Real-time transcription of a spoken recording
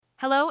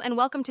Hello and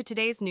welcome to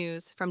today's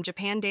news from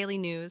Japan Daily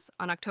News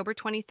on October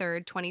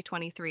 23,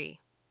 2023.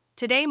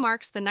 Today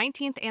marks the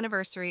 19th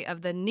anniversary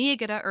of the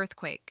Niigata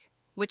earthquake,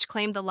 which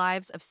claimed the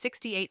lives of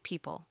 68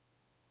 people.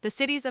 The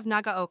cities of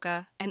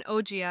Nagaoka and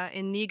Ojiya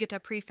in Niigata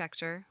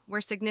Prefecture,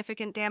 where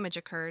significant damage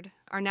occurred,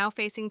 are now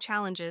facing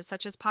challenges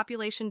such as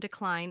population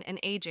decline and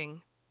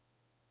aging.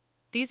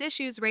 These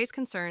issues raise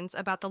concerns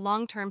about the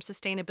long-term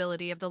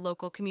sustainability of the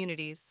local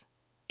communities.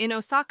 In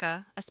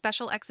Osaka, a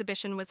special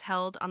exhibition was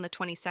held on the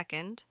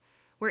 22nd,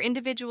 where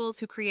individuals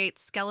who create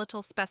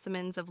skeletal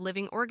specimens of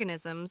living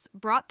organisms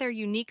brought their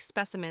unique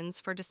specimens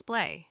for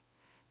display.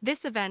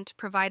 This event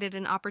provided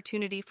an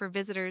opportunity for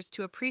visitors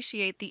to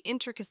appreciate the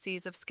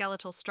intricacies of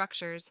skeletal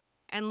structures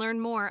and learn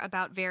more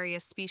about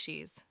various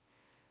species.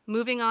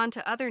 Moving on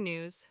to other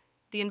news,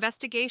 the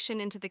investigation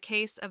into the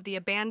case of the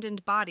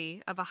abandoned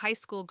body of a high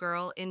school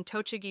girl in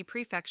Tochigi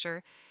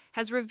Prefecture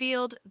has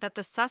revealed that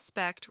the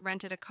suspect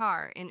rented a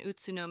car in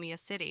Utsunomiya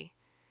City.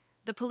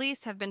 The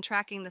police have been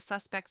tracking the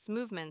suspect's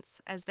movements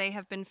as they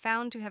have been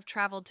found to have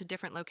traveled to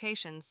different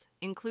locations,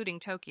 including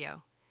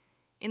Tokyo.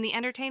 In the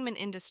entertainment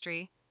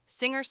industry,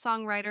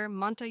 singer-songwriter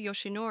Monta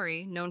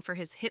Yoshinori, known for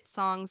his hit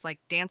songs like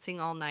Dancing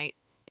All Night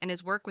and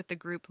his work with the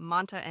group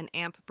Monta and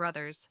Amp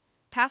Brothers,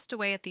 passed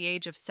away at the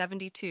age of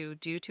 72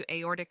 due to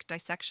aortic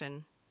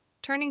dissection.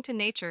 Turning to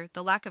nature,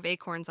 the lack of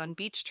acorns on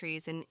beech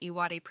trees in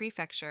Iwate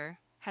Prefecture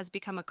has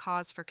become a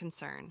cause for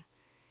concern.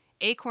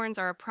 Acorns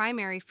are a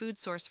primary food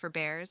source for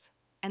bears,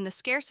 and the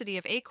scarcity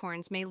of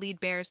acorns may lead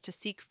bears to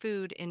seek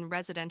food in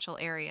residential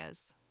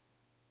areas.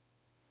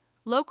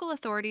 Local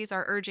authorities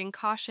are urging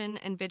caution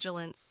and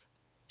vigilance.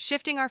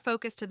 Shifting our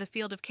focus to the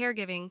field of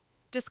caregiving,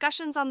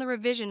 discussions on the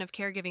revision of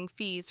caregiving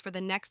fees for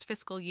the next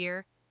fiscal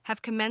year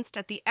have commenced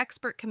at the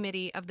Expert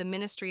Committee of the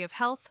Ministry of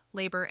Health,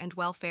 Labor, and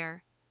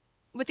Welfare.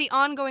 With the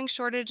ongoing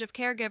shortage of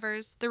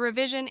caregivers, the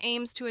revision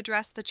aims to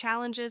address the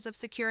challenges of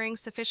securing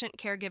sufficient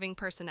caregiving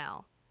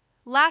personnel.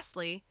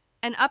 Lastly,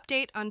 an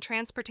update on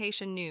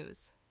transportation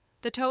news.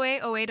 The Toei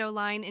Oedo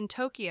line in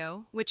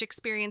Tokyo, which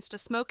experienced a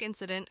smoke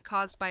incident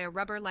caused by a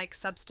rubber-like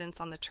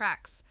substance on the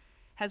tracks,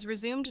 has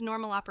resumed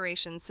normal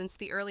operations since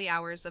the early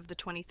hours of the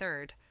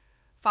 23rd,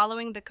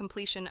 following the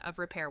completion of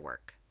repair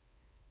work.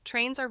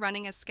 Trains are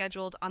running as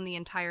scheduled on the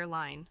entire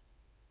line.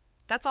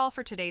 That's all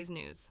for today's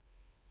news.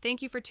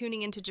 Thank you for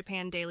tuning into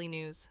Japan Daily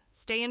News.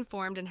 Stay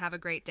informed and have a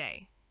great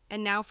day.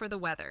 And now for the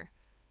weather.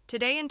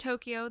 Today in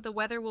Tokyo, the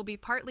weather will be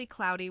partly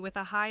cloudy with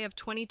a high of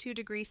 22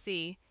 degrees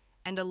C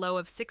and a low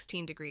of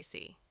 16 degrees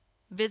C.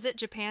 Visit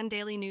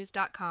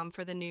japandailynews.com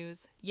for the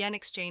news, yen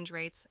exchange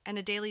rates, and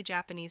a daily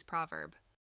Japanese proverb.